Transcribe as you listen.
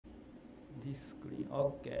screen.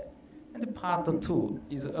 Okay. And part 2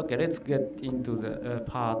 is, okay, let's get into the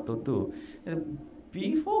part 2.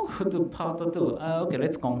 Before the part 2, okay,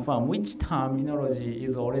 let's confirm which terminology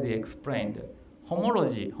is already explained.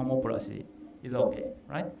 Homology, homoplasy is okay,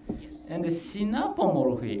 right? Yes. And the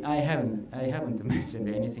synapomorphy, I haven't mentioned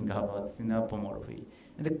anything about synapomorphy.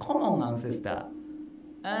 And the common ancestor,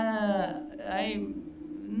 I'm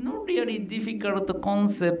not really difficult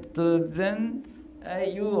concept. Then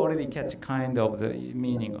you already catch kind of the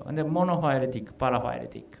meaning. And the monophyletic,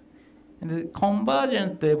 paraphyletic. And the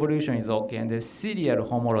convergence to evolution is okay. And the serial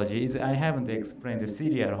homology is, I haven't explained the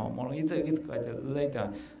serial homology. It's quite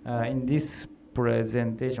later in this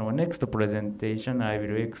presentation or next presentation. I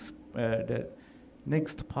will the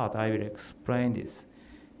next part I will explain this.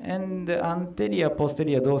 And anterior,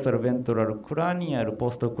 posterior, dorsal, ventral, cranial,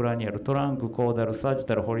 postcranial, trunk, caudal,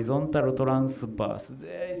 sagittal, horizontal, transverse.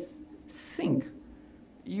 I think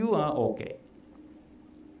you are okay.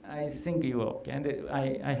 I think you are okay. And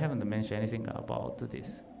I haven't mentioned anything about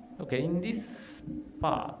this. Okay, in this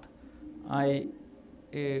part, I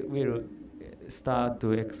will start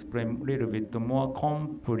to explain a little bit more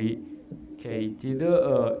complicated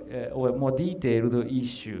or more detailed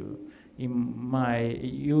issue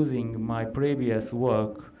using my previous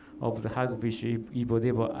work of the Hagfish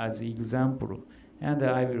EvoDevo as example, and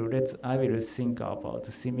I will think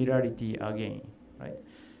about similarity again, right?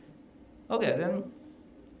 Okay, then.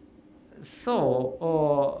 So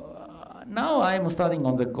now I'm starting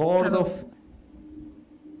on the goal of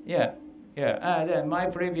then my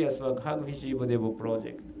previous work, Hagfish EvoDevo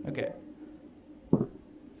project. Okay.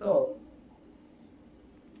 So.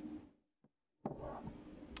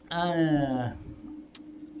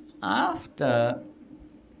 After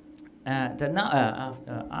I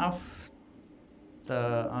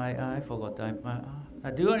forgot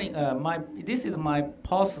during this is my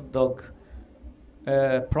postdoc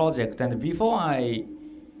project, and before I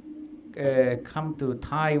come to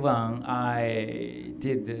Taiwan, I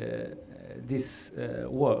did this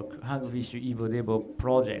work, Hagfish EvoDevo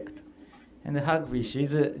project. And the hagfish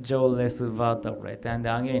is a jawless vertebrate. And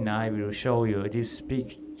again, I will show you this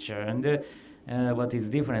picture. And what is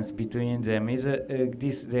difference between them is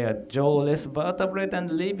they are jawless vertebrate, and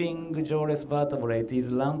living jawless vertebrate is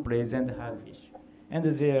lampreys and hagfish. And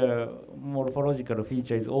their morphological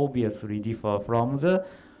features obviously differ from the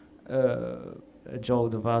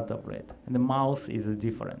jawed vertebrate. And the mouth is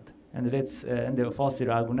different. And and the fossil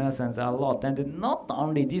agnarsons are a lot. And not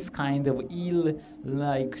only this kind of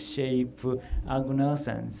eel-like shape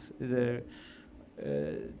agnarsons, the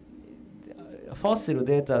fossil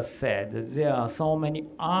data said there are so many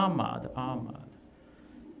armored,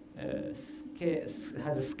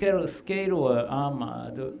 scalar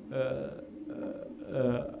armored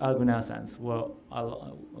agnarsons were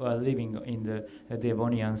living in the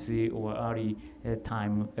Devonian Sea or early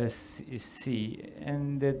time sea,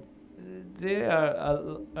 and they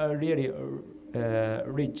are really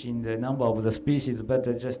rich in the number of the species,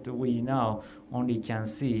 but just we now only can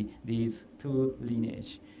see these two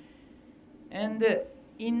lineage. And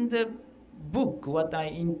in the book, what I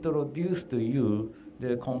introduced to you,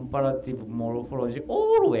 the comparative morphology,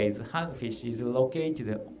 always hagfish is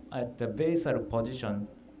located at the basal position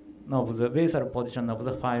of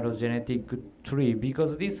the phylogenetic tree,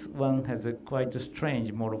 because this one has a quite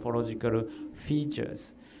strange morphological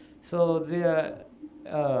features. So there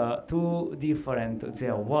are two different.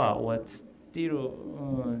 There were what still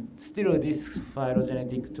this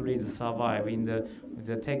phylogenetic trees survive in the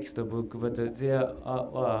textbook, but there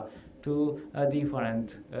are two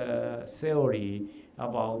different theory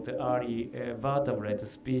about the early vertebrate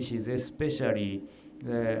species, especially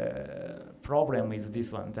the problem is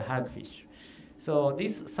this one, the hagfish. So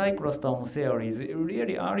this cyclostome theory is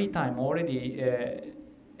really early time already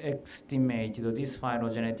estimated this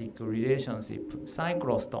phylogenetic relationship.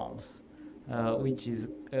 Cyclostomes, which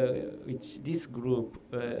this group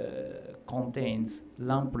contains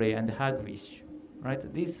lamprey and hagfish,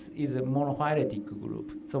 right? This is a monophyletic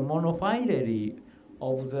group. So monophylety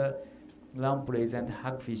of the lampreys and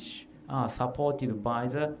hagfish are supported by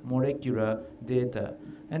the molecular data.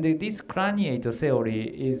 And this craniate theory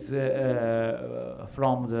is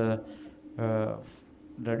from the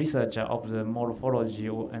researcher of the morphology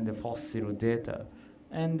and the fossil data.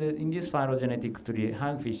 And in this phylogenetic tree,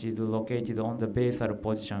 hagfish is located on the basal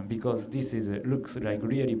position because this looks like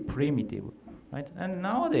really primitive, right? And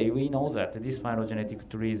nowadays we know that this phylogenetic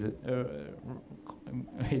tree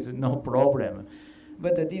is no problem.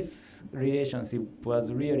 But this relationship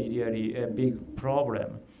was really a big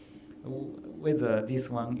problem. Whether this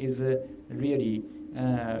one is really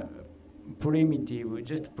primitive,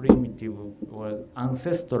 just primitive or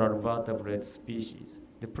ancestral vertebrate species.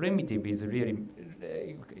 The primitive is really,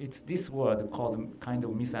 it's this word causes kind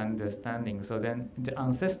of misunderstanding. So then the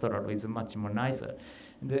ancestral is much more nicer.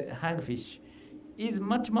 The hagfish is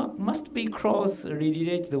much more, must be close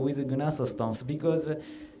related with gnathostomes because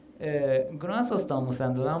gnathostomes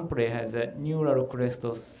and lamprey has neural crest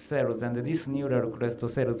cells, and these neural crest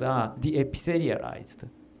cells are deepithelialized.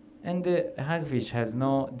 And the hagfish has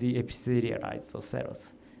no deepithelialized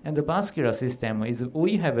cells. And the vascular system is,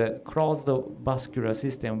 we have a closed vascular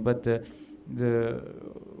system, but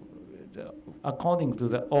according to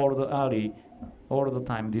the old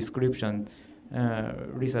time description,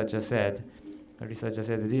 researcher said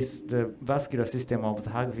the vascular system of the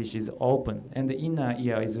hagfish is open, and the inner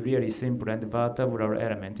ear is really simple, and the vertebral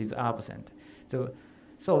element is absent.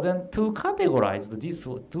 So then to categorize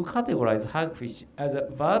hagfish as a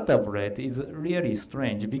vertebrate is really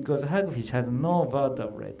strange, because hagfish has no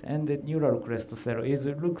vertebrate, and the neural crest cell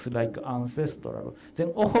looks like ancestral. Then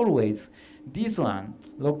always this one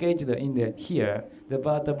located in here, the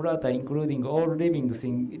vertebrata including all living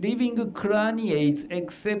craniates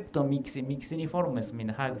except Myxiniformes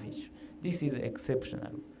mean hagfish. This is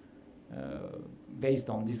exceptional,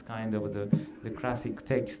 based on this kind of the classic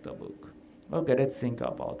textbook. Okay, let's think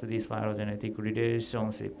about this phylogenetic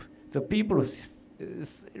relationship. So people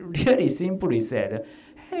really simply said,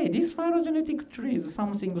 hey, this phylogenetic tree is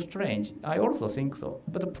something strange. I also think so.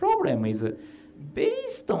 But the problem is,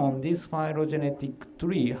 based on this phylogenetic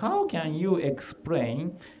tree, how can you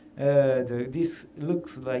explain this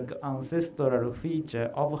looks like ancestral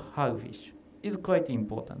feature of hagfish? Is quite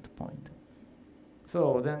important point.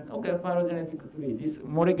 So then, okay, phylogenetic tree, this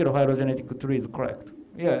molecular phylogenetic tree is correct.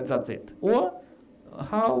 Yeah, that's it. Or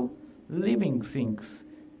how living things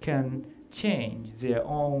can change their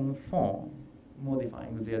own form,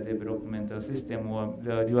 modifying their developmental system, or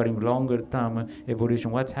during longer term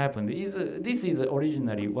evolution, what happened. This is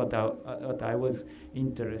originally what I was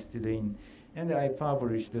interested in. And I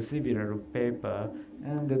published a similar paper,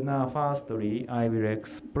 and now firstly I will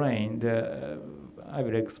explain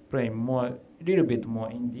more, little bit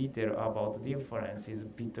more in detail about differences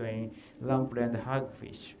between lamprey and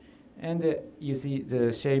hagfish. And you see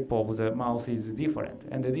the shape of the mouth is different,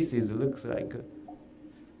 and this looks like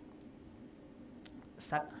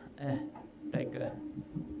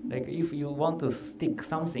like if you want to stick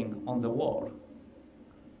something on the wall,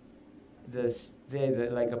 there's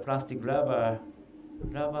like a plastic rubber,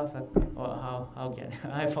 or how can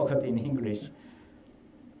I forgot in English.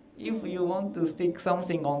 If you want to stick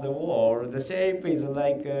something on the wall, the shape is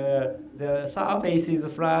like the surface is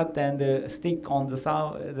flat, and stick on the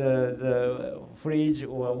fridge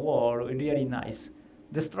or wall really nice.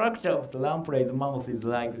 The structure of the lamprey's mouth is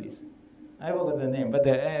like this. I forgot the name, but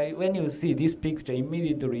when you see this picture,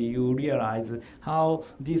 immediately you realize how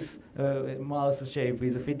this mouth shape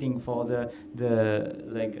is fitting for the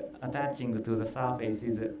like attaching to the surface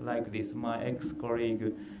is like this. My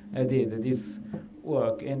ex-colleague did this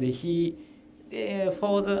work, and he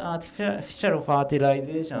for the artificial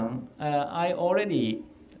fertilization, I already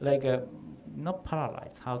like not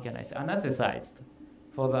paralyzed. How can I say, anesthetized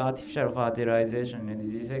for the artificial fertilization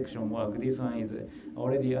and dissection work. This one is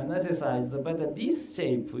already anesthetized, but this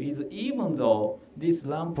shape is, even though this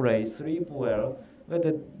lamprey sleep well, but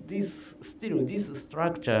this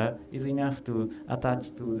structure is enough to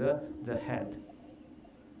attach to the head.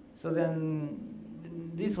 So then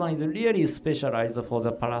this one is really specialized for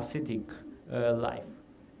the parasitic life.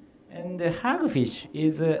 And the hagfish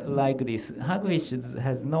is like this. Hagfish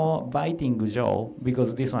has no biting jaw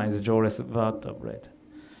because this one is jawless vertebrate.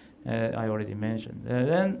 I already mentioned.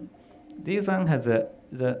 Then this one has the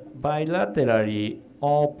bilaterally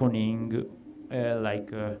opening,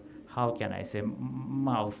 how can I say,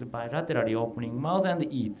 mouth, bilaterally opening mouth and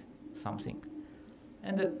eat something.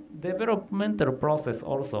 And the developmental process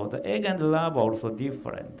also, the egg and larva also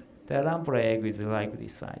different. The lamprey egg is like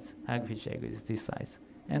this size, hagfish egg is this size.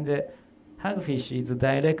 And the hagfish is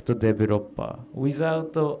direct developer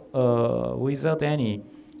without any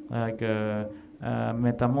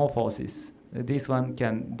metamorphosis. This one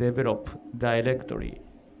can develop directly,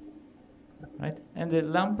 right? And the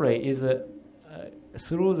lamprey is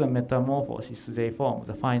through the metamorphosis they form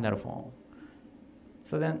the final form.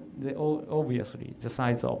 So then obviously the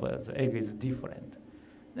size of the egg is different.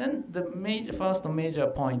 Then the first major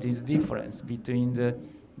point is difference between the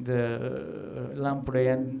lamprey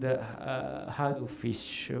and the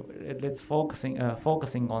hagfish. Let's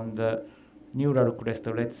focusing on the neural crest.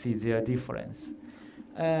 Let's see their difference.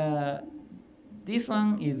 This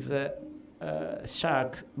one is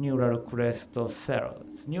shark neural crest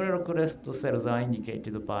cells. Neural crest cells are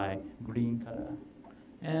indicated by green color.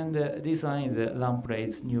 And this one is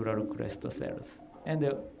lampreys neural crest cells.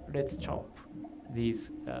 And let's chop these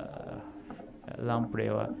lamprey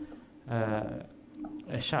or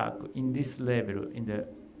shark in this level in the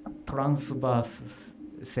transverse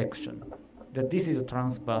section. That this is a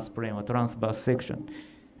transverse plane or transverse section.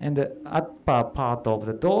 And the upper part of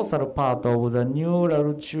the dorsal part of the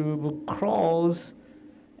neural tube close,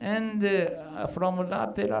 and from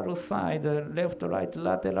lateral side, left-right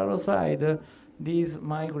lateral side, these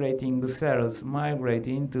migrating cells migrate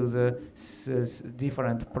into the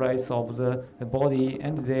different places of the body,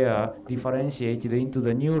 and they are differentiated into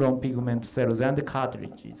the neuron pigment cells and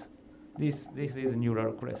cartilages. This is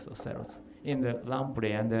neural crest cells in the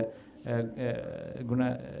lamprey and the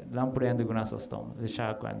lamprey and Cyclostome, the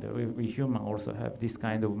shark, and we human also have this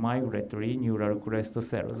kind of migratory neural crest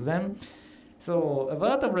cells. Then, so a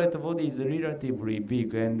vertebrate body is relatively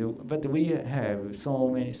big, but we have so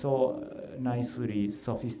nicely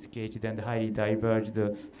sophisticated and highly diverged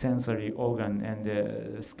sensory organ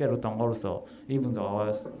and skeleton also, even though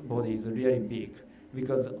our body is really big.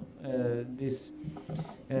 Because this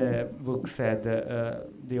book said,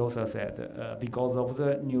 the author said, because of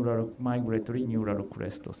the migratory neural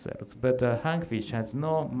crest cells. But hagfish has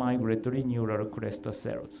no migratory neural crest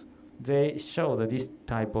cells. They show this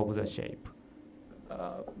type of the shape.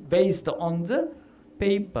 Based on the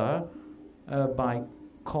paper by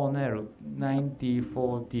Cornell,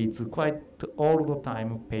 1940s, quite old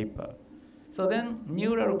time paper. So then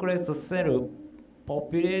neural crest cell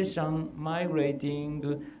population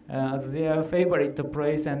migrating as their favorite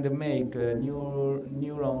place and make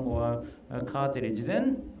neuron or cartilage,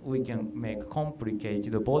 then we can make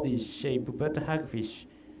complicated body shape. But hagfish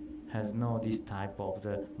has no this type of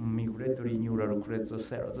the migratory neural crest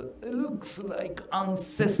cells. It looks like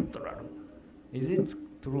ancestral. Is it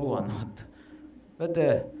true or not? But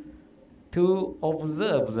to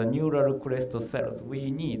observe the neural crest cells,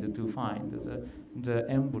 we need to find the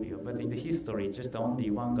embryo. But in the history, just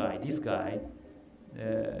only one guy. This guy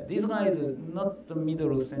is not the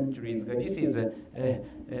middle centuries guy. This is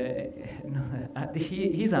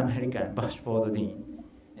he's American, Bashford Dean,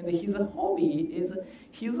 and his hobby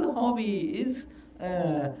is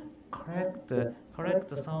collect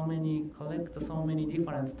so many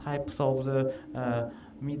different types of the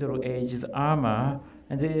Middle Ages armor,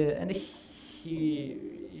 and he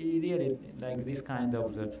really like this kind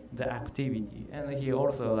of the activity, and he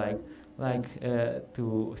also like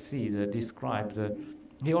to see describe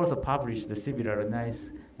he also published the similar nice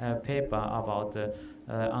paper about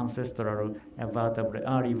ancestral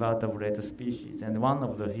early vertebrate species, and one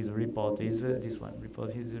of his report is this one.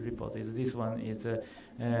 This one is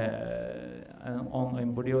on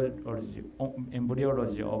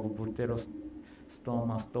embryology of Vertebra.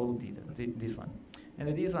 This one.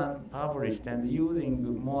 And this one published and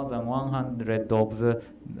using more than 100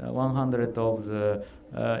 of the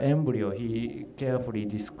embryo, he carefully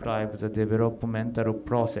described the developmental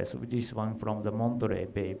process. This one from the Monterey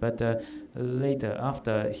Bay. But later,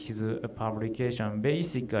 after his publication,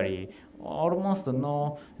 basically almost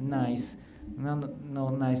no nice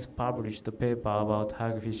published paper about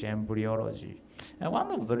hagfish embryology. And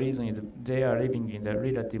one of the reasons is they are living in the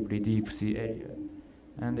relatively deep sea area,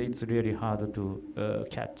 and it's really hard to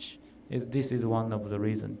catch. This is one of the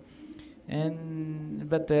reasons.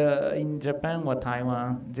 But in Japan or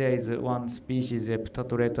Taiwan, there is one species,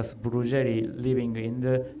 Ptotoletus brugelli, living in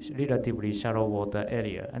the relatively shallow water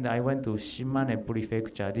area. And I went to Shimane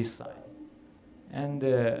prefecture this side and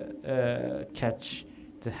catch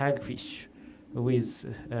the hagfish with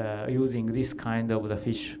using this kind of the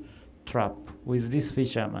fish trap with this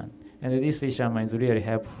fisherman. And this fisherman is really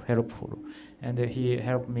helpful. And he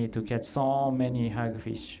helped me to catch so many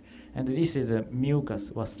hagfish. And this is a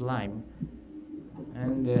mucus or slime.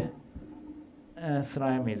 And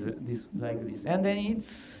slime is like this. And then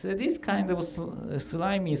it's this kind of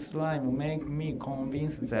slimy slime make me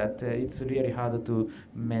convinced that it's really hard to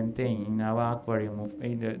maintain in our aquarium,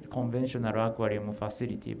 in the conventional aquarium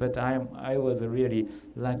facility. But I was a really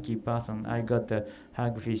lucky person. I got the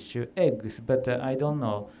hagfish eggs, but I don't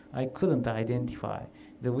know. I couldn't identify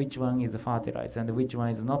which one is fertilized and which one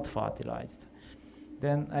is not fertilized.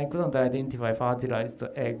 Then I couldn't identify fertilized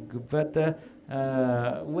egg, but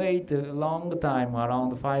wait a long time,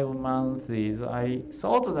 around 5 months. I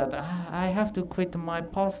thought that I have to quit my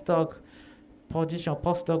postdoc position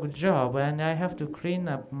postdoc job, and I have to clean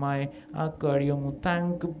up my aquarium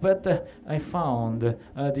tank, but I found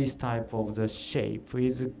this type of the shape,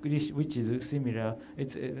 which is similar.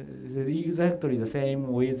 It's exactly the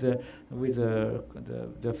same with the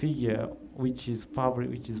figure which is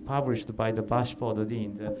published by the Bashford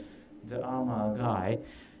Dean, the armor guy,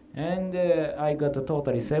 and I got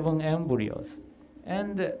totally 7 embryos,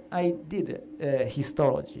 and I did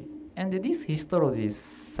histology. And this histology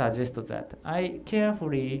suggests that I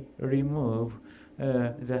carefully remove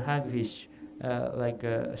the hagfish like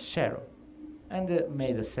a shell and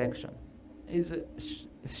made a section.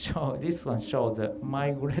 This one shows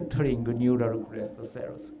migratory neural crest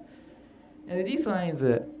cells. And this one is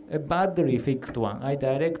a badly fixed one. I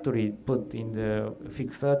directly put in the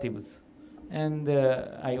fixatives, and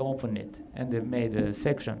I opened it and made a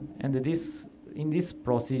section. And in this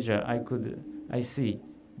procedure, I see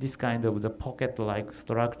this kind of the pocket-like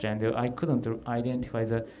structure, and I couldn't identify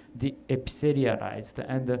the epithelialized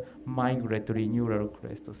and the migratory neural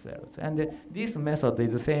crest cells. And this method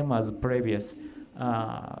is the same as previous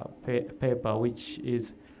paper, which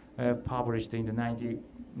is published in the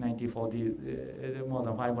 1940, more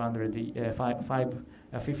than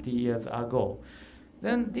 50 years ago.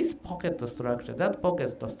 Then this pocket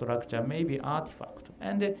structure may be artifact,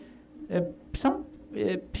 and some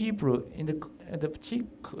people in the chick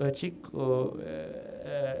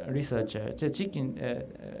researcher, the chicken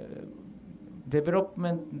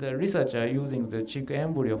development, the researcher using the chick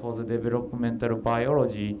embryo for the developmental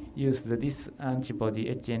biology used this antibody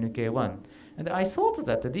HNK1, and I thought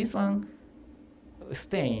that this one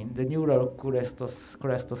stain the neural crest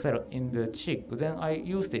cell in the chick. Then I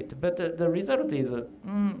used it, but the result is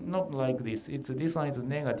not like this. This one is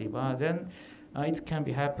negative. Then it can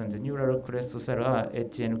be happened. The neural crest cell are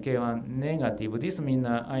HNK1 negative. This means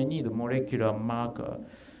I need molecular marker.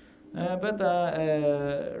 But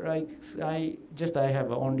like I have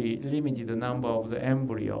only limited number of the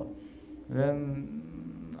embryo. Then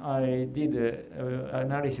I did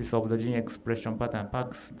analysis of the gene expression pattern.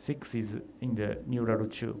 PAX6 is in the neural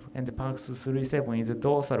tube, and the PAX37 is the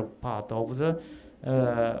dorsal part of the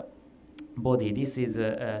body. This is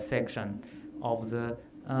a section of the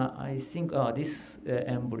I think this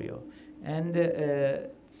embryo, and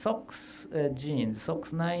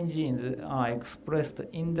SOX9 genes are expressed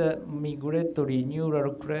in the migratory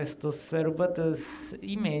neural crest cell, but the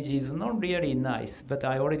image is not really nice. But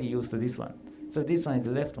I already used this one. So this one is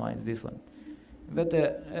the left one is this one. But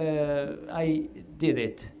I did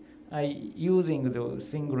it. Using the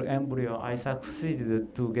single embryo, I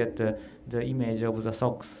succeeded to get the image of the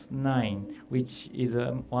SOX9, which is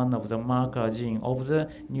one of the marker gene of the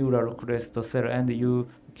neural crest cell, and you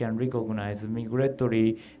can recognize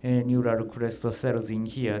migratory neural crest cells in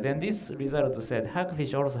here. Then this result said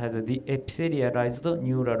hagfish also has the epithelialized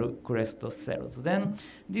neural crest cells. Then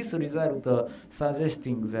this result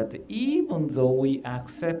suggesting that even though we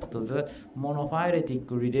accept the monophyletic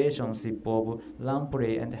relationship of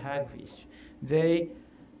lamprey and hagfish, they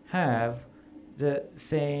have the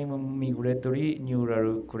same migratory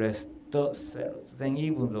neural crest cells. Then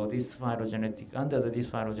even though this phylogenetic, under this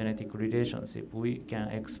phylogenetic relationship, we can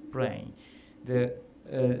explain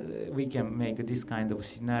we can make this kind of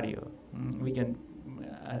scenario. We can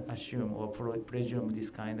assume or presume this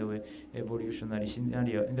kind of evolutionary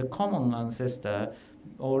scenario. In the common ancestor,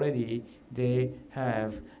 already they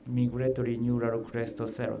have migratory neural crest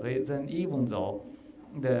cells. Then even though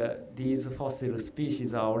these fossil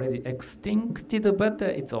species are already extincted, but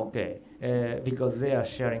it's okay because they are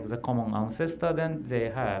sharing the common ancestor. Then they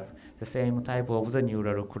have the same type of the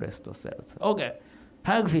neural crest cells. Okay,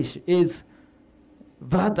 hagfish is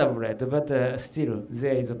vertebrate, but still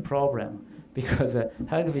there is a problem because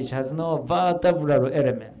hagfish has no vertebral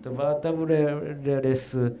element.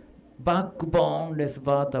 Vertebrate-less, backbone-less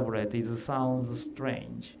vertebrate sounds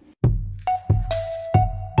strange.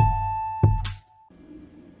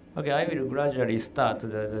 Okay, I will gradually start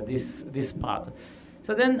this part.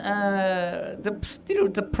 So then, still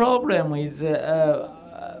the problem is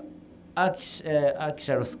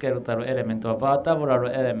axial skeletal element or vertebral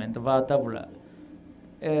element, vertebra.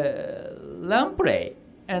 Lamprey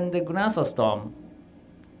and the Cyclostome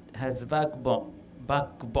has backbone.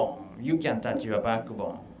 You can touch your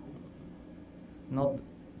backbone.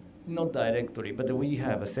 Not directly, but we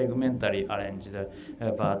have a segmentally arranged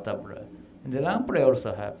vertebra. And the lamprey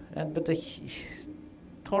also have,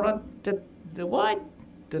 why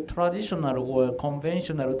the traditional or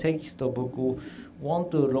conventional textbook want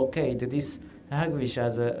to locate this hagfish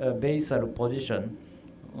as a basal position,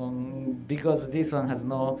 because this one has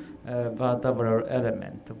no vertebral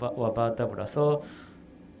element or vertebra. So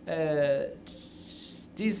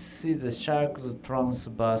this is the shark's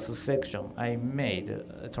transverse section. I made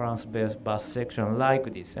a transverse section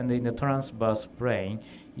like this, and in the transverse plane,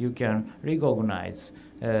 you can recognize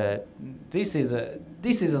this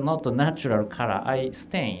is not a natural color. I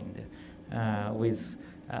stained with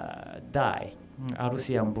dye,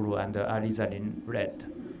 Alcyon blue and alizarin red,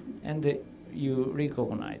 and you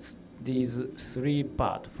recognize these three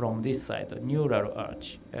parts from this side: neural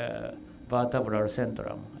arch, vertebral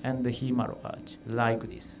centrum, and the humeral arch, like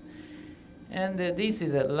this. And this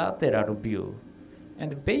is a lateral view.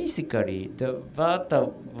 And basically, the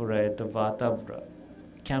vertebra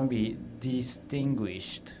can be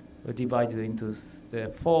distinguished, divided into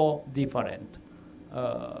four different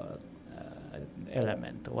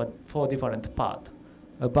elements, four different parts: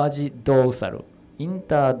 dorsal,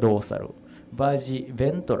 interdorsal,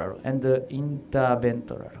 ventral, and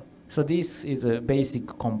interventral. So this is a basic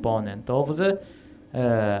component of the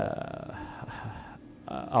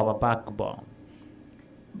our backbone.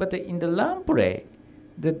 But in the lamprey,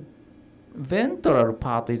 the ventral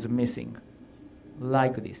part is missing,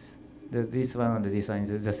 like this. This one and this one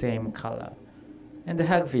is the same color. And the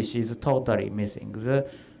hagfish is totally missing the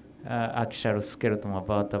axial skeleton of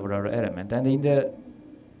vertebral element. And in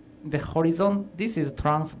the horizontal, this is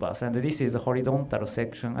transverse, and this is the horizontal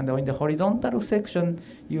section. And in the horizontal section,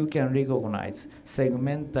 you can recognize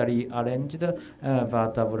segmentally arranged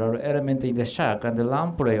vertebral element in the shark. And the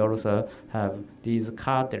lamprey also have these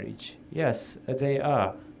cartilage. Yes, they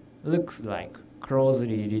are, looks like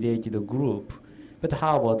closely related group. But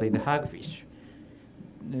how about in the hagfish?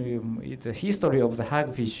 The history of the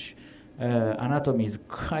hagfish anatomy is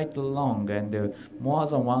quite long, and more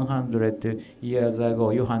than 100 years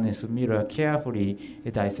ago, Johannes Müller carefully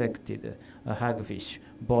dissected a hagfish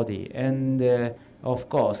body, and of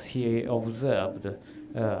course he observed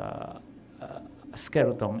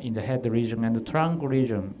skeleton in the head region and the trunk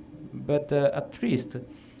region, but at least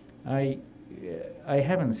I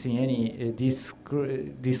haven't seen any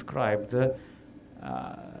described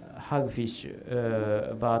hagfish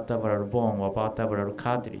vertebral bone or vertebral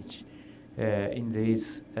cartilage in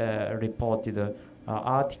these reported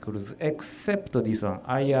articles, except this one,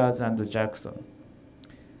 Ayers and Jackson.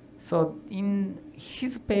 So in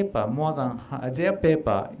his paper, their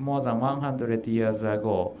paper more than 100 years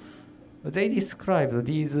ago, they described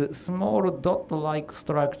these small dot-like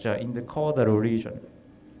structure in the caudal region,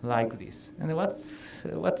 like this. And what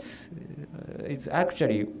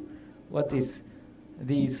is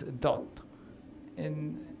these dot?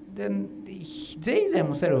 And then they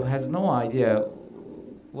themselves has no idea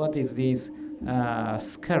what is these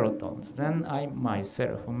skeletons. Then I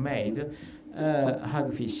myself made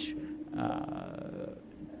hagfish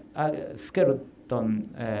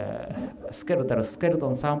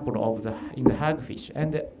skeleton sample in the hagfish,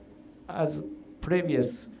 and as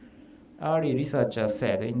previous early researcher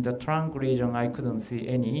said, in the trunk region I couldn't see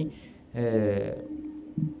any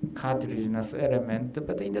cartilaginous element,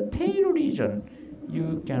 but in the tail region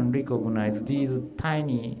you can recognize these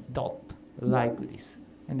tiny dots like this.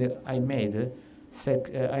 And I made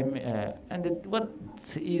and what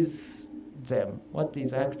is them? What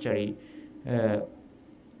is actually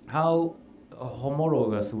how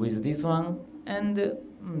homologous with this one and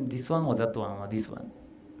this one or that one or this one?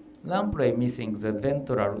 Lamprey missing the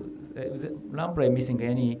ventral. Lamprey missing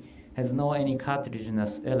has no any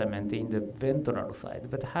cartilaginous element in the ventral side,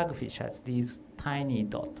 but hagfish has these tiny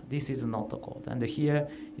dots. This is not called, and here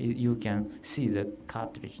you can see the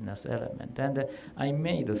cartilaginous element. And I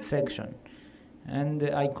made a section, and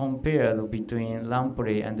I compared between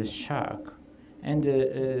lamprey and the shark, and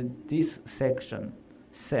this section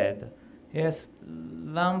said, yes,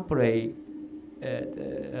 lamprey.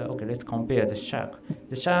 Okay, let's compare the shark.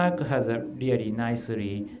 The shark has a really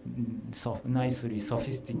nicely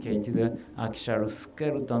sophisticated axial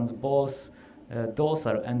skeletons, both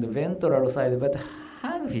dorsal and ventral side, but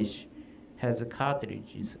hagfish has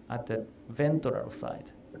cartilages at the ventral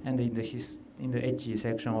side. And in the HE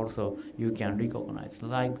section also you can recognize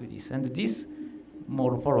like this. And this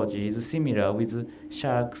morphology is similar with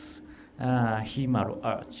sharks' humeral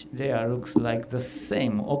arch. They looks like the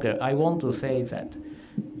same. Okay, I want to say that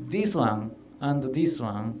this one and this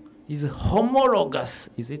one is homologous.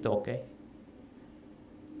 Is it okay?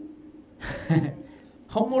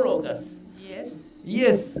 Homologous. Yes.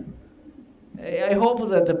 Yes. I hope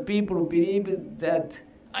that the people believe that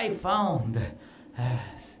I found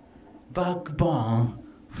backbone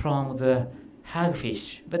from the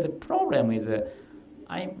hagfish. But the problem is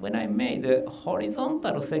when I made a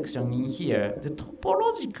horizontal section in here, the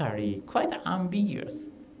topologically quite ambiguous.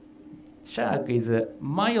 Shark is a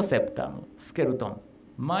myoseptum skeleton,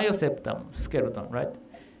 right?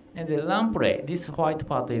 And the lamprey, this white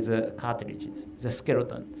part is cartilage, the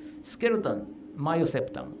skeleton. Skeleton,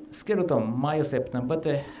 myoseptum, but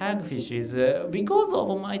the hagfish is, because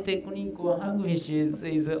of my technique, hagfish is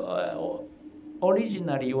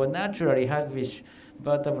originally or naturally hagfish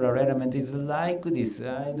vertebral element is like this.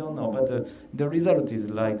 I don't know, but the result is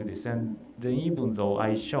like this. And even though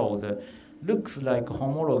I show the looks like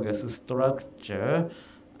homologous structure,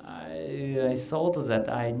 I thought that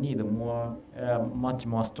I need more, much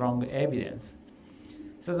more strong evidence.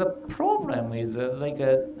 So the problem is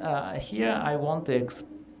here I want to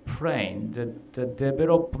explain the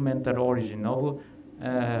developmental origin of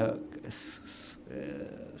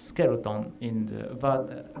skeleton in the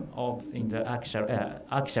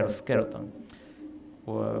actual skeleton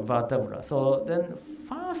or vertebra. So then,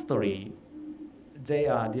 firstly, they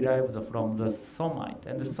are derived from the somite,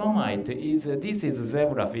 and the somite is this is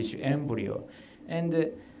zebrafish embryo,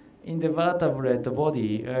 and in the vertebrate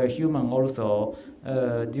body, human also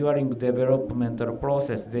during developmental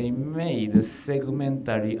process they made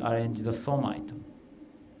segmentally arranged somite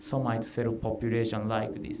cell population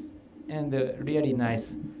like this, and really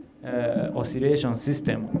nice oscillation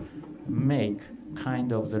system make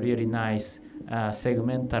kind of the really nice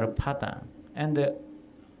segmental pattern. And at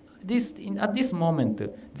this moment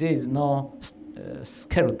there is no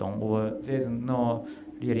skeleton, or there is no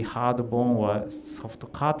really hard bone or soft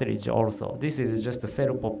cartilage also. This is just a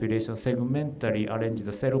cell population, segmentally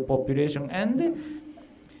arranged cell population, and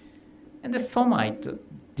the somite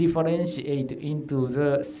differentiate into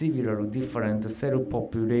the several different cell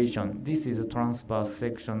population. This is a transverse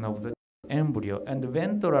section of the embryo, and the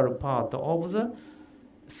ventral part of the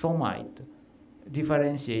somite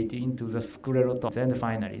differentiate into the sclerotomes, and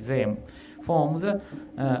finally they form the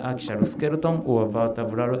actual skeleton or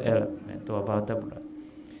vertebral element or vertebra.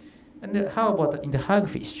 And how about in the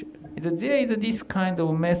hagfish? There is this kind of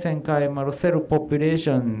mesenchymal cell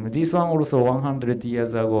population. This one also 100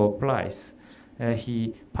 years ago, Price.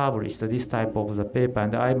 He published this type of the paper,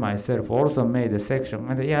 and I myself also made a section.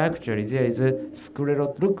 And yeah, actually there is a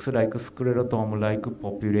looks like sclerotome-like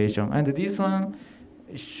population. And this one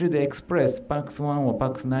should express PAX1 or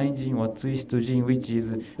PAX9 gene or twist gene, which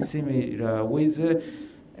is similar with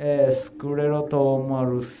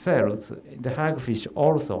sclerotomal cells in the hagfish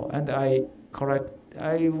also. And I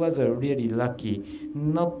was really lucky,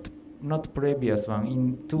 not previous one.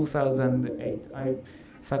 In 2008, I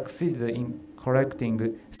succeeded in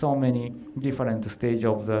correcting so many different stages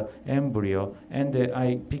of the embryo, and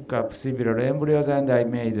I pick up several embryos and I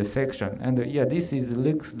made a section. And yeah, this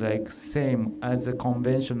looks like same as a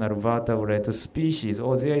conventional vertebrate species,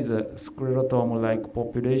 or there is a sclerotome-like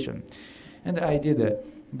population. And I did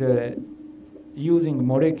using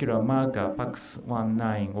molecular marker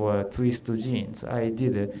PAX19 or twist genes, I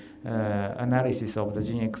did analysis of the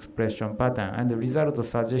gene expression pattern, and the result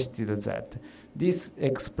suggested that this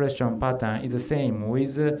expression pattern is the same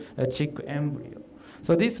with a chick embryo.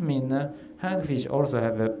 So this means hagfish also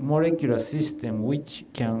have a molecular system which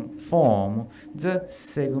can form the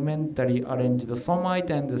segmentally arranged somite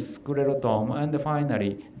and the sclerotome, and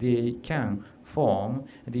finally they can form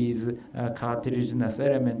these cartilaginous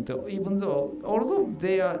element, even though although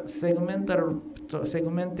their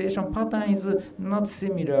segmentation pattern is not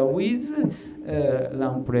similar with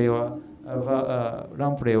lamprey or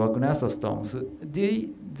gnathostomes. They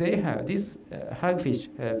have this hagfish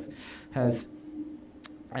has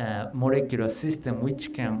molecular system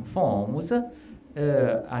which can form the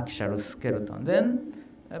actual skeleton. Then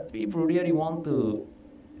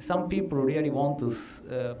some people really want to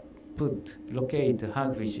locate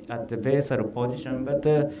hagfish at the basal position, but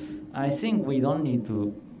I think we don't need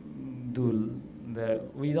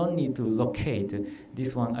to locate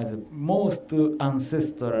this one as the most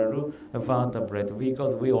ancestral vertebrate,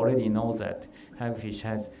 because we already know that hagfish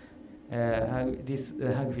has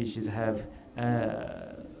hagfishes have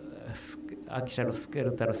actual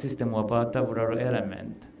skeletal system or vertebral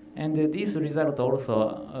element, and this result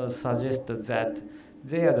also suggests that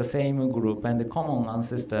they are the same group, and the common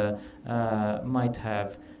ancestor might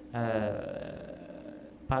have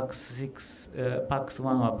PAX1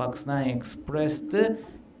 or PAX9 expressed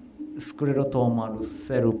sclerotomal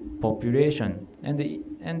cell population, and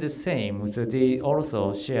the same. So they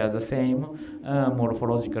also share the same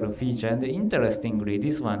morphological feature. And interestingly,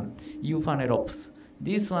 this one, Euphanerops,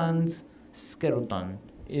 this one's skeleton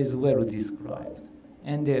is well described.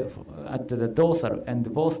 And at the dorsal,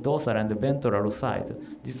 and both dorsal and the ventral side,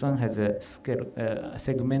 this one has a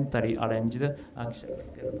segmentally arranged actual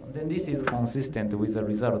skeleton. Then this is consistent with the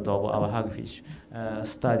result of our hagfish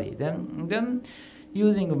study. Then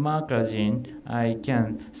using marker gene, I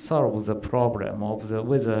can solve the problem of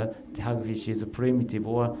whether the hagfish is primitive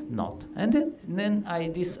or not. And then I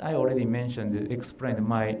already mentioned, explained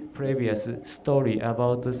my previous story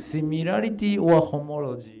about similarity or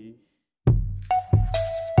homology.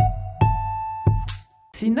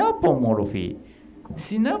 Synapomorphy.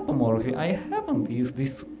 Synapomorphy, I haven't used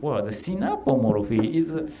this word. Synapomorphy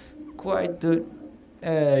is quite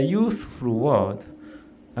useful word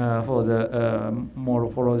for the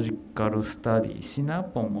morphological study.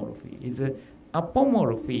 Synapomorphy is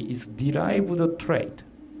apomorphy is derived trait.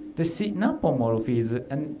 The synapomorphy is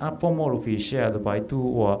an apomorphy shared by two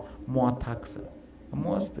or more taxa.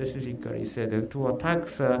 More specifically said, two or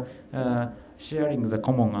taxa sharing the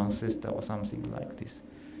common ancestor or something like this.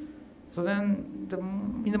 So then,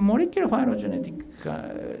 in the molecular phylogenetics,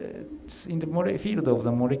 in the field of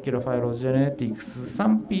the molecular phylogenetics,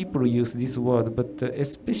 some people use this word, but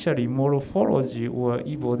especially morphology or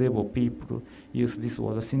EvoDevo people use this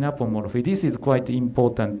word, synapomorphy. This is quite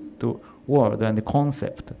important word and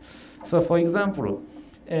concept. So, for example,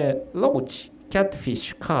 roach,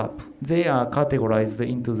 catfish, carp, they are categorized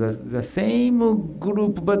into the same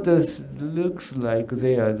group, but looks like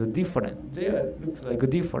they are different. Looks like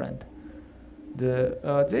different.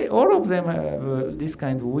 All of them have this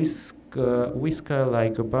kind of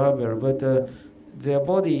whisker-like barbel, but their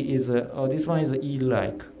body is, this one is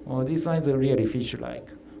eel-like, or this one is really fish-like,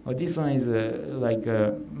 or this one is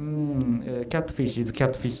catfish is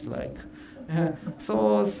catfish-like.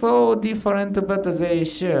 So different, but they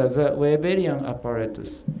share the Weberian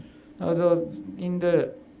apparatus. Although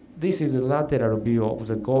this is the lateral view of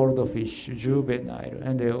the goldfish juvenile,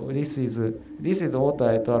 and this is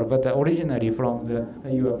Ota et al., but originally from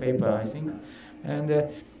your paper, I think, and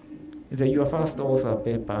your first author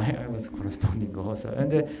paper. I was corresponding author,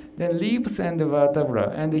 and then leaves and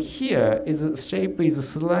vertebra, and here shape is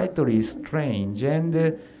slightly strange, and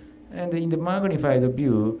in the magnified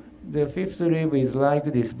view, the fifth rib is like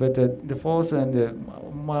this, but the fourth and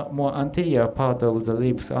more anterior part of the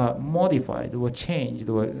lips are modified or changed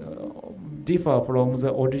or differ from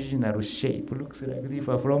the original shape. Looks like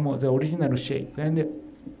differ from the original shape. And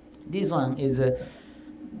this one is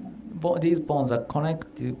these bones are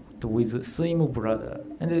connected with swim bladder.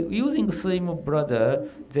 And using swim bladder,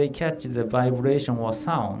 they catch the vibration or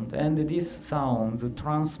sound, and this sound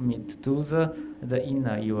transmit to the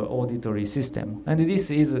inner your auditory system. And this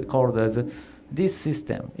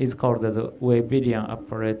system is called the Weberian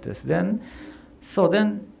apparatus. Then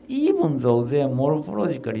even though they are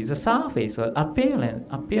morphologically, the surface or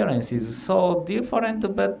appearance is so different,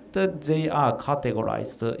 but they are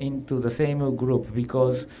categorized into the same group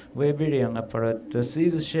because Weberian apparatus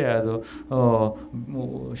is shared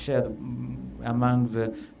among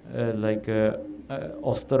the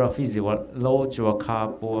Ostrophysi or roach or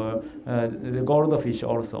carp or the goldfish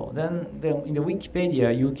also. Then in the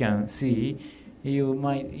Wikipedia you can see, you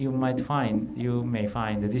may find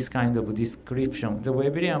this kind of description. The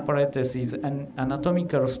Weberian apparatus is an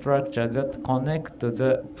anatomical structure that connects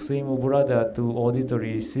the swim bladder to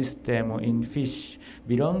auditory system in fish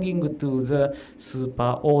belonging to the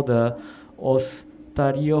superorder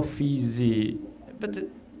Ostariophysi. But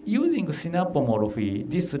using synapomorphy,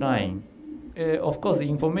 this line, of course, the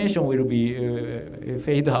information will be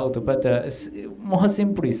fade out, but more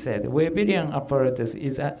simply said, Weberian apparatus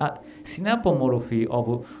is a synapomorphy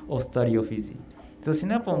of Ostariophysi. So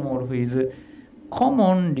synapomorphy is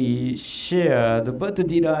commonly shared but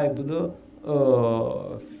derived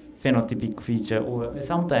phenotypic feature, or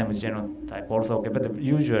sometimes genotype also, okay, but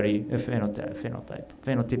usually a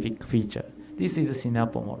phenotypic feature. This is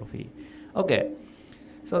synapomorphy. Okay.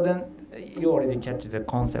 So then you already catch the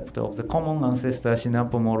concept of the common ancestor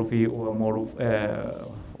synapomorphy or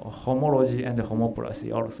homology and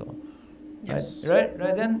homoplasy also. Yes. Right.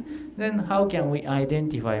 Then how can we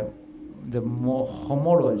identify the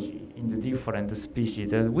homology in the different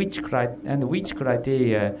species, and which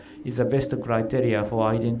criteria is the best criteria for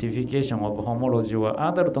identification of homology or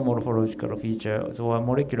adult morphological features or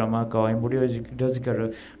molecular marker or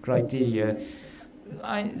embryological criteria?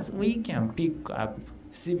 We can pick up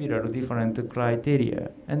several different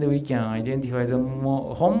criteria, and we can identify the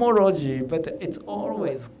homology, but it's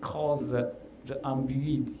always cause the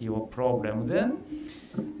ambiguity or problem. Then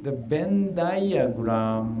the Venn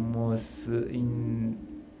diagrams in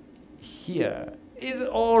here is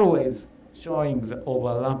always showing the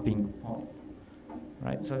overlapping point,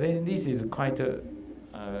 right? So then this is quite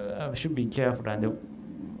should be careful and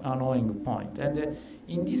annoying point. And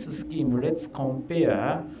in this scheme, let's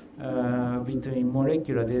compare between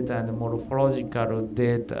molecular data and morphological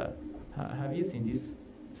data. Have you seen this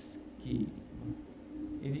scheme?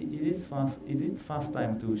 Is it first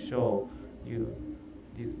time to show you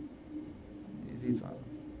this one?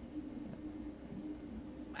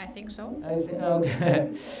 I think so. I think,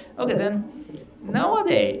 okay. Okay, then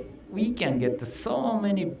nowadays we can get so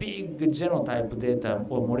many big genotype data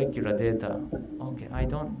or molecular data. Okay, I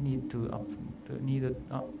don't need to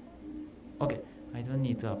okay, I don't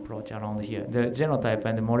need to approach around here. The genotype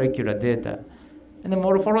and the molecular data, and the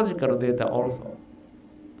morphological data also.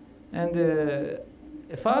 And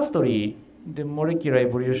firstly, the molecular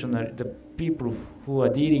evolutionary, the people who are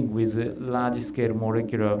dealing with large-scale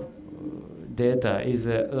molecular data is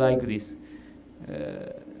like this.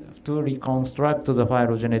 To reconstruct the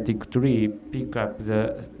phylogenetic tree, pick up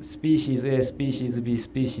the species A, species B,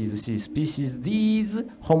 species C, species D's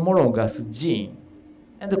homologous gene,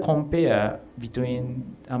 and compare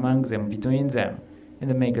among them, between them,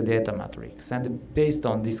 and make a data matrix. And based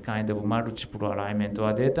on this kind of multiple alignment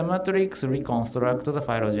or data matrix, reconstruct the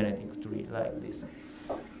phylogenetic tree like this.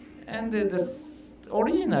 And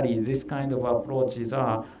originally, this kind of approaches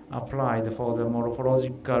are applied for the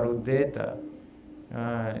morphological data.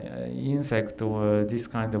 Insect or this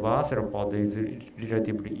kind of arthropod is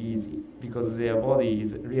relatively easy because their body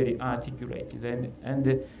is really articulated, and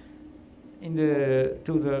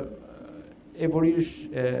to the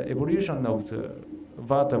evolution of the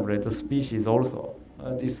vertebrate species also,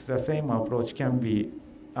 the same approach can be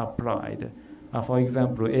applied. For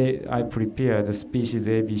example, I prepare the species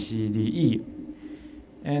A, B, C, D, E,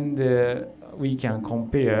 and we can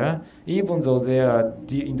compare, even though they are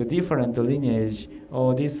in the different lineage,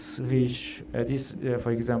 or this fish,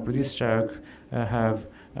 for example, this shark have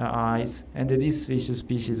eyes, and this fish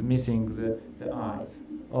species missing the eyes.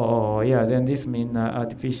 Oh, yeah, then this means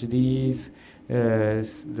fish D's,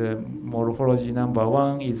 the morphology number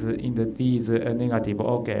 1 is in the D is negative.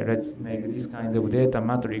 Okay, let's make this kind of data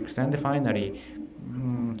matrix, and finally,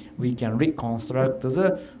 we can reconstruct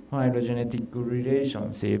the phylogenetic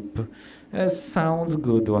relationship. Sounds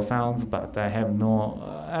good or sounds bad, I have no,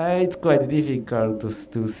 it's quite difficult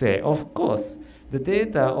to say. Of course, the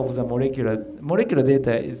data of the molecular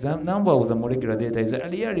data is, the number of the molecular data is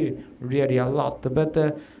really a lot, but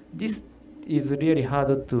this is really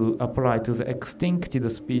hard to apply to the extincted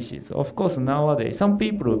species. Of course, nowadays, some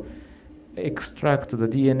people extract the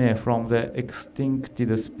DNA from the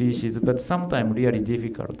extincted species, but sometimes really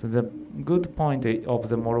difficult. The good point of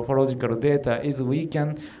the morphological data is we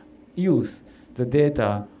can use the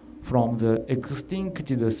data from the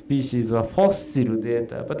extincted species or fossil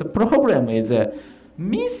data, but the problem is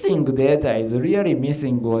missing data is really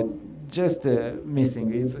missing or just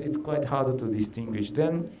missing. It's quite hard to distinguish.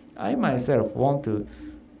 Then I myself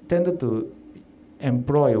tend to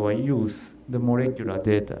employ or use the molecular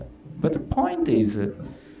data. But the point is,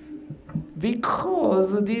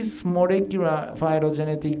 because this molecular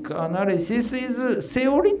phylogenetic analysis is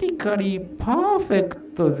theoretically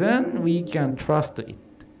perfect, then we can trust it.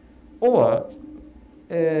 Or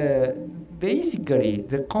basically,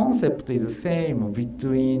 the concept is the same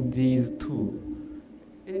between these two.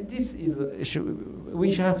 This is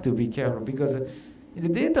we have to be careful because in the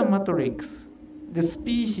data matrix, the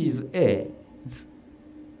species A,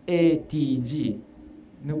 ATG,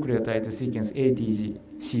 nucleotide sequence ATG,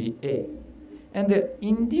 CA. And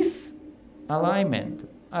in this alignment,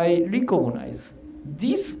 I recognize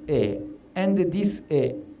this A and this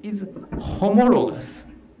A is homologous.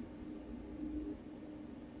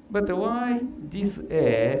 But why this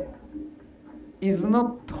A is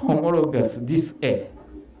not homologous, this A?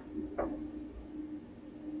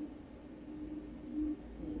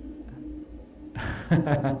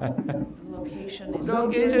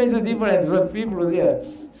 Location is different. So people there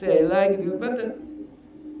say like this, but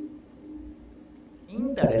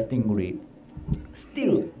interestingly,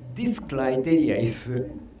 still this criteria is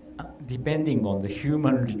depending on the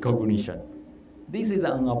human recognition. This is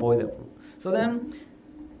unavoidable. So then,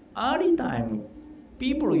 early time,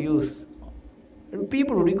 people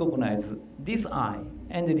recognize this eye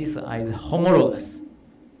and this eye is homologous.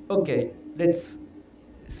 Okay, let's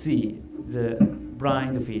see the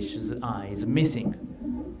blind fish's eye is missing.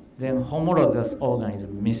 Then homologous organ is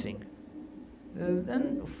missing.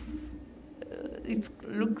 Then it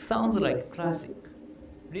sounds like classic.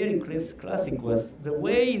 Really classic was the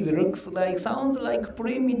way it looks like, sounds like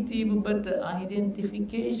primitive, but the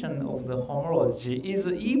identification of the homology is,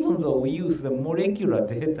 even though we use the molecular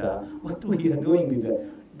data, what we are doing is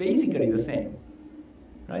basically the same,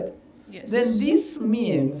 right? Yes. Then this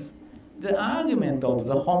means the argument of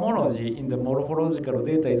the homology in the morphological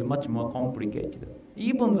data is much more complicated.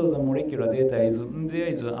 Even though the molecular data is, there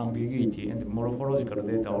is ambiguity, and the morphological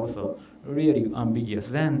data also really ambiguous,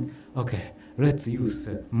 then, okay, let's use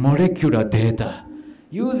molecular data.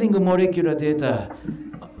 Using molecular data,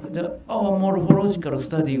 our morphological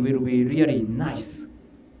study will be really nice.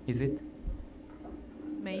 Is it?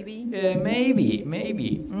 Maybe.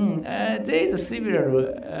 Maybe. There is a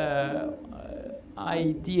similar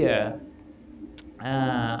idea.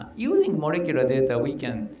 Using molecular data, we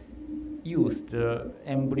can use the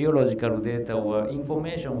embryological data or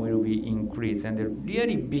information will be increased, and the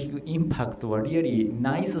really big impact or really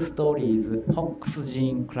nice story is Hox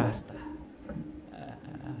gene cluster.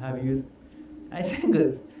 Have you? I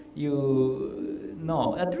think you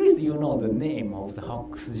know, at least you know the name of the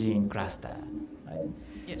Hox gene cluster, right?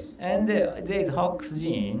 Yes. And there is Hox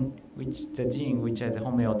gene, the gene which has a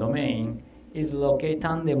homeodomain, is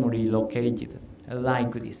tandemly located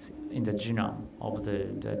like this in the genome of the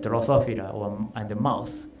Drosophila and the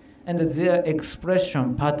mouse. And their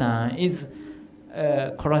expression pattern is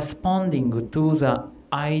corresponding to the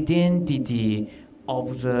identity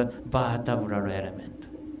of the vertebral element.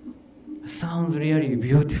 Sounds really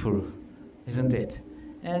beautiful, isn't it?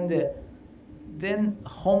 And then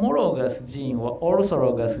homologous gene or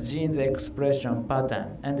orthologous genes expression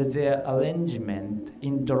pattern and their arrangement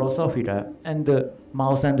in Drosophila and the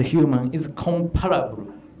mouse and the human is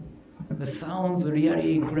comparable. It sounds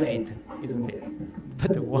really great, isn't it?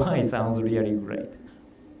 But why sounds really great?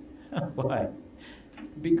 Why?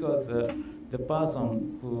 Because the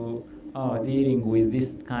person who are dealing with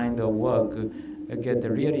this kind of work get a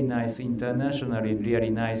really nice, internationally really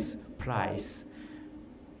nice prize.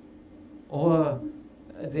 Or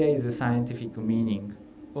there is a scientific meaning,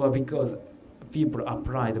 or because people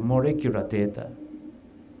apply the molecular data.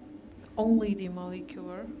 Only the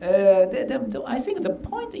molecular? I think the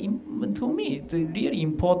point, to me, the really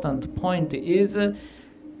important point is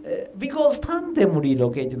because tandemly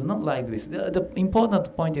located, not like this. The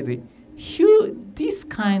important point is this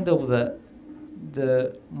kind of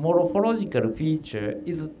the morphological feature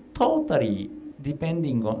is totally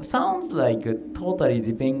depending on, sounds like totally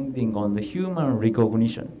depending on the human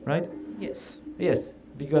recognition, right? Yes. Yes,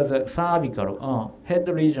 because cervical, head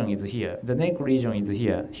region is here, the neck region is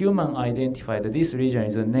here. Human identified this region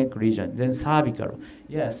is the neck region, then cervical,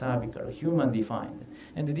 cervical, human defined.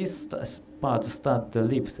 And this part starts the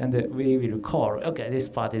lips, and we will call, okay, this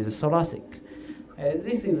part is thoracic.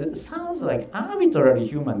 Sounds like arbitrary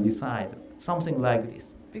human decide, something like this.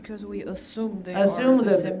 Because we assume they Assume are the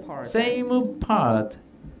that same part. Same part.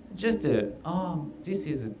 Just this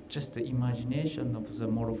is just the imagination of the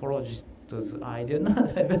morphologist's idea.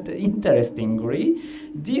 But interestingly,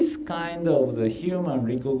 this kind of the human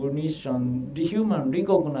recognition, the human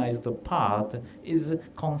recognized part is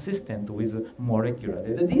consistent with molecular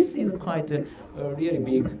data. This is quite a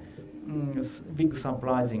really big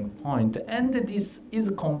surprising point, and this is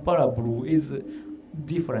comparable with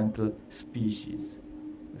different species,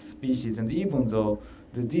 and even though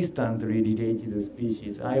the distantly related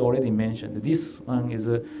species, I already mentioned, this one is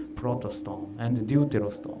a protostome and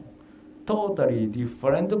deuterostome. Totally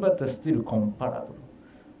different, but still comparable.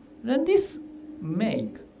 Then this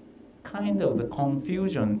make kind of the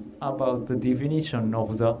confusion about the definition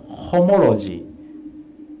of the homology.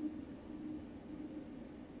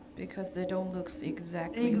 Because they don't look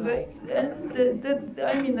exactly like.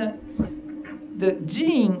 The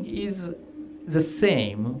gene is the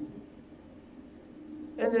same,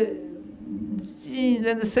 and the genes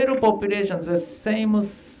and the cell populations, the same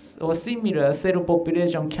or similar cell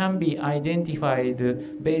population can be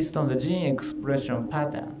identified based on the gene expression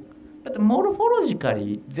pattern. But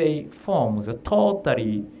morphologically, they form the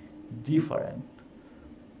totally different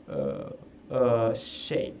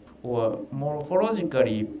shape. Or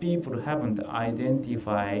morphologically, people haven't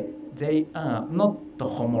identified, they are not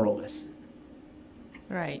homologous.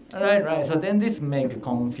 Right. Right. So then this makes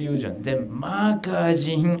confusion. Then marker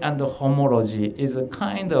gene and homology is a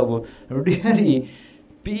kind of really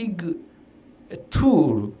big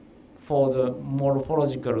tool for the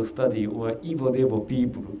morphological study or EvoDevo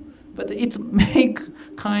people. But it make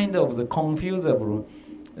kind of the confusable,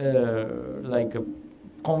 like a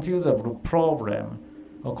confusable problem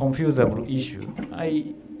or confusable issue.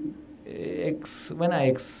 When I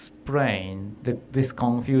explain this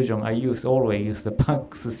confusion, I always use the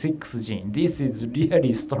PAX6 gene. This is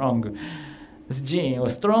really strong gene, or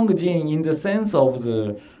strong gene in the sense of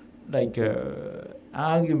the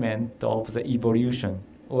argument of the evolution.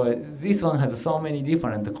 Or this one has so many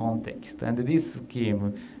different contexts, and this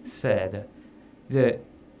scheme said the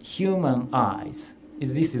human eyes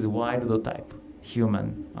this is wild type.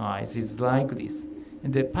 Human eyes is like this,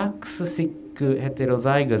 and the PAX6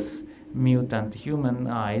 heterozygous mutant human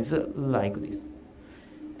eyes like this,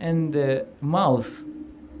 and the mouse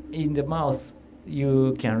in the mouse,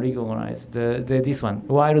 you can recognize this one.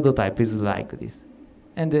 Wild type is like this.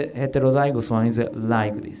 And the heterozygous one is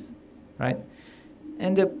like this, right?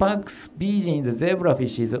 And the Pax beijing in the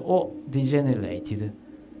zebrafish is all degenerated.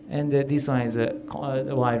 And this one is a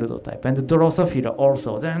wild type. And the Drosophila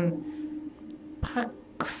also. Then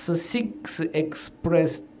Pax6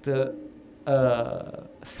 expressed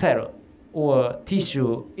cell or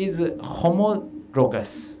tissue is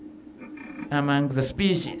homologous among the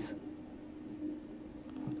species.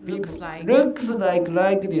 Looks like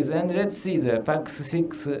this. And let's see the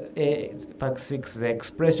Pax6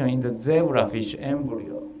 expression in the zebrafish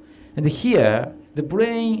embryo. And here the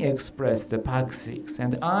brain expressed the Pax6,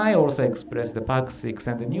 and the eye also expressed the Pax6,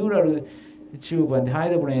 and the neural tube and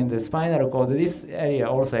hindbrain, the spinal cord, this area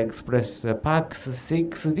also expressed the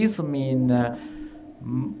Pax6. This means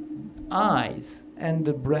eyes and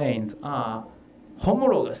the brains are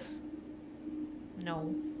homologous.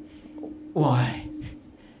 No. Why?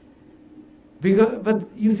 Because, but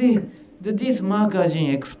you see, this marker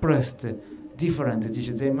gene expressed different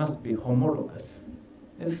tissues, they must be homologous.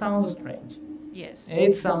 It sounds strange. Yes.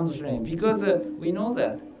 It sounds strange because we know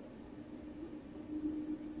that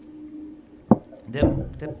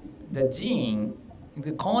the gene,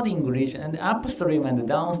 the coding region, and the upstream and the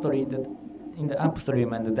downstream, in the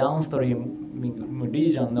upstream and the downstream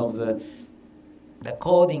region of the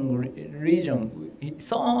coding region,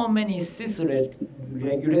 so many cis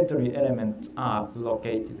regulatory elements are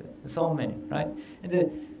located. So many, right?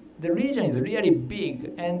 And the region is really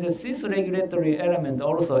big, and the cis regulatory element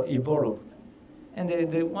also evolved. And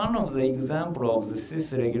one of the example of the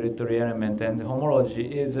cis regulatory element and homology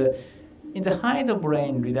is in the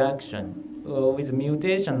hindbrain reduction with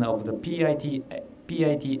mutation of the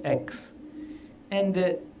PITX.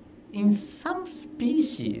 And in some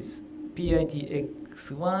species,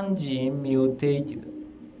 PITX1 gene mutated,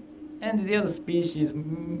 and the other species,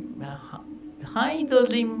 hind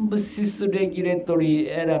limb cis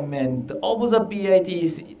regulatory element of the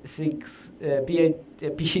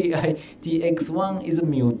PITX1 is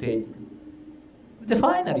mutated.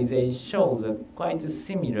 Finally, they show the quite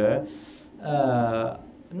similar,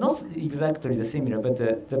 not exactly the similar, but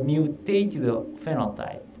the mutated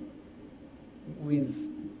phenotype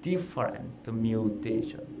with different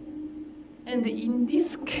mutation. And in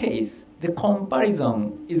this case, the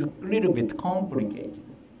comparison is a little bit complicated,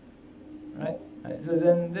 right? So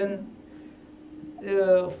then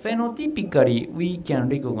phenotypically, we can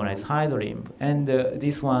recognize hind limb, and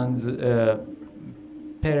this one's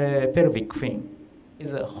pelvic fin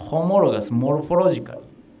is homologous morphologically.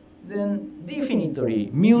 Then definitely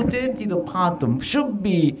mutated part should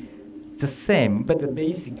be the same, but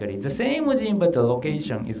basically the same gene, but the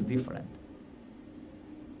location is different.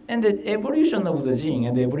 And the evolution of the gene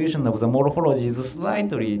and the evolution of the morphology is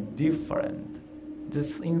slightly different.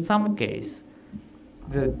 In some case,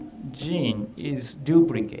 the gene is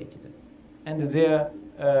duplicated, and their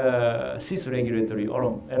cis regulatory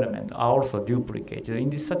element are also duplicated.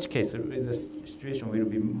 In such case, the situation will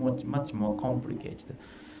be much more complicated.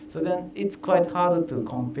 So then it's quite hard to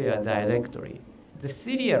compare directly. The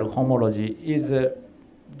serial homology is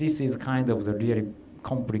this is kind of the really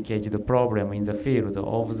complicated problem in the field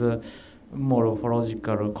of the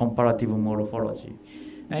morphological comparative morphology.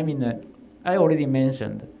 I mean, I already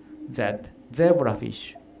mentioned that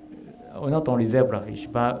zebrafish, or not only zebrafish,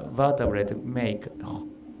 but vertebrate make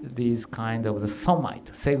these kind of the somite,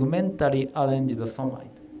 segmentally arranged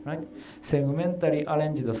somite, right? Segmentally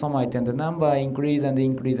arranged somite, and the number increase and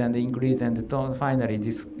increase and increase, and finally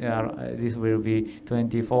this will be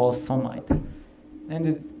 24 somite,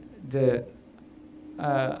 and the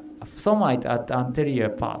somite at the anterior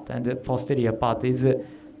part and the posterior part is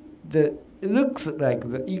looks like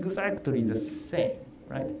exactly the same,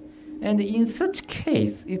 right? And in such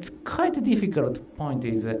case, it's quite difficult to point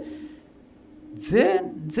is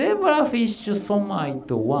zebrafish somite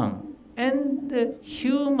 1 and the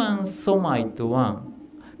human somite 1.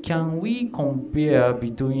 Can we compare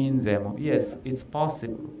between them? Yes, it's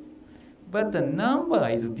possible. But the number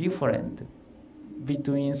is different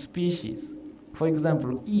between species. For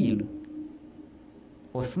example, eel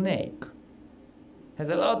or snake has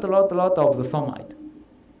a lot of the somite.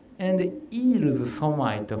 And eel's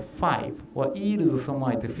somite 5 or eel's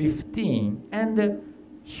somite 15 and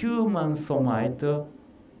human somite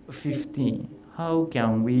 15. How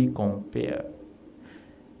can we compare?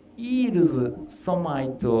 Eel's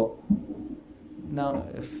somite now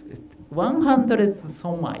 100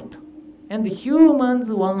 somite and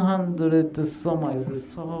humans 100 somite.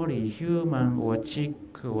 Sorry, human or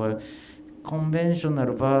chick or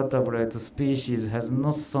conventional vertebrate species has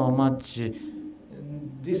not so much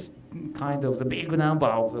this kind of the big number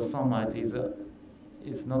of the somite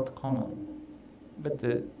is not common. But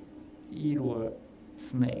the eel or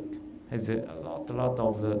snake has a lot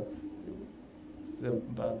of the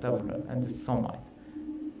vertebra and the somite.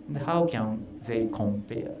 And how can they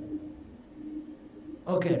compare?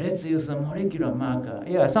 Okay, let's use a molecular marker.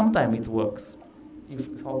 Yeah, sometimes it works.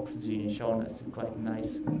 If oxygen shown us quite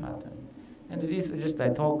nice pattern. And this is just I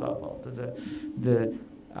talk about the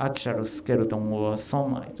actual skeleton or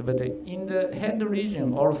somite. But in the head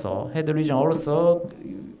region also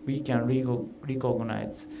we can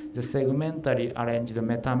recognize the segmentally arranged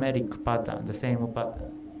metameric pattern, the same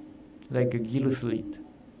pattern, like a gill slit.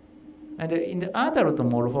 And in the adult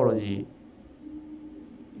morphology,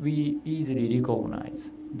 we easily recognize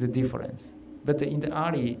the difference. But in the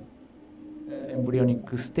early embryonic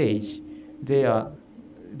stage, they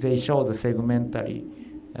show the segmentally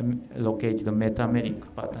located metameric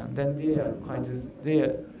pattern. Then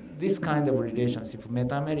this kind of relationship,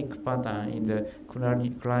 metameric pattern in the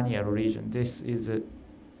cranial region. This is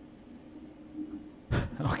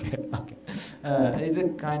it's a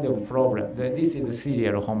kind of problem. This is a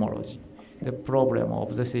serial homology, the problem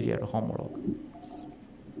of the serial homologue.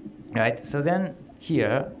 Right. So then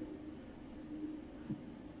here,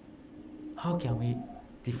 how can we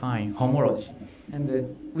define homology, and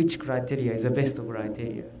which criteria is the best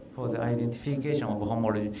criteria for the identification of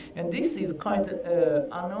homology? And this is quite an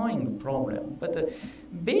annoying problem. But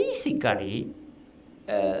basically,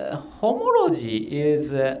 homology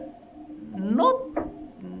is not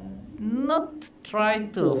try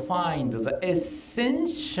to find the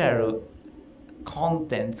essential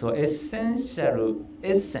contents or essential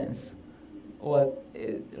essence or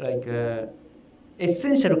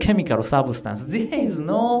essential chemical substance. There is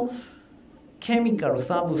no chemical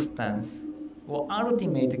substance or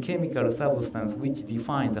ultimate chemical substance which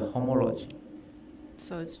defines the homology.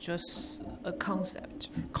 So it's just a concept.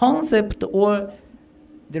 Concept, or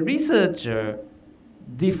the researcher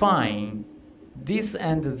define this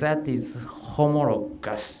and that is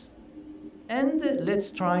homologous. And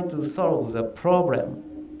let's try to solve the problem.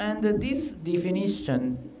 And this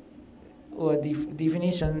definition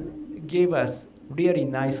gave us really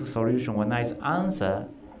nice solution or nice answer.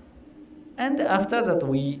 And after that,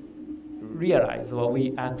 we realize or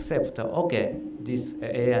we accept, okay, this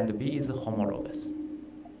A and B is homologous.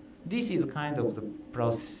 This is kind of the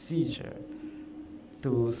procedure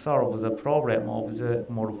to solve the problem of the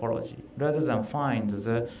morphology, rather than find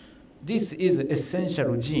this is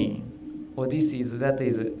essential gene, or this is that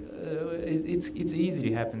is. It's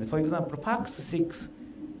easily happens. For example, PAX6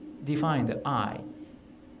 defined eye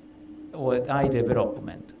or eye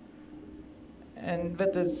development,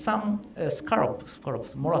 but some scallops,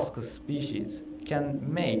 mollusk species can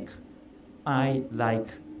make eye-like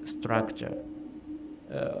structure,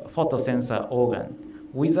 photosensor organ,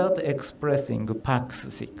 without expressing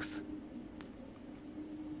PAX6.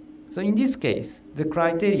 So in this case, the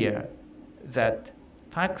criteria that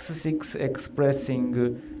PAX6 expressing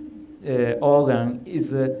organ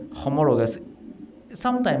is homologous,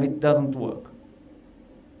 sometimes it doesn't work.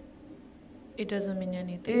 It doesn't mean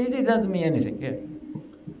anything. It doesn't mean anything,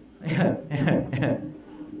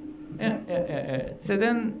 So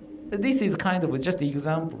then, this is kind of just an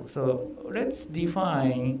example. So let's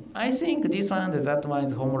define, I think this one and that one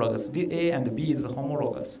is homologous. A and B is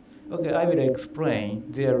homologous. Okay, I will explain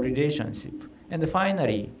their relationship. And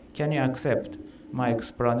finally, can you accept my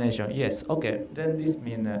explanation? Yes, okay, then this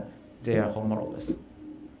means they are homologous.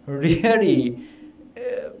 Really,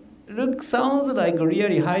 sounds like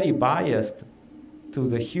really highly biased to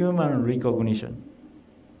the human recognition.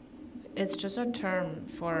 It's just a term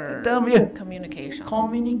for communication.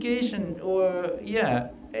 Communication, or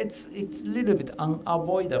it's a little bit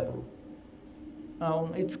unavoidable.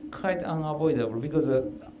 It's quite unavoidable because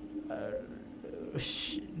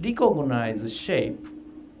recognized shape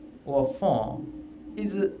or form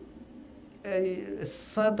is a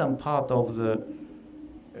certain part of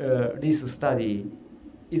this study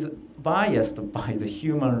is biased by the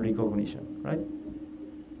human recognition, right?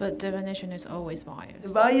 But definition is always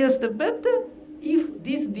biased. Biased, but if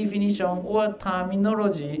this definition or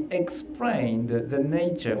terminology explained the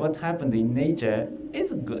nature, what happened in nature,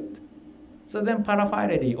 is good. So then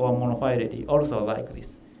paraphylity or monophylity also like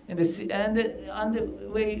this. And the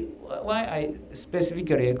way why I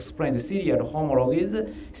specifically explained the serial homologue is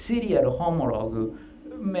serial homologue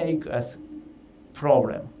make us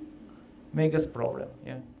problem.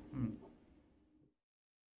 Yeah.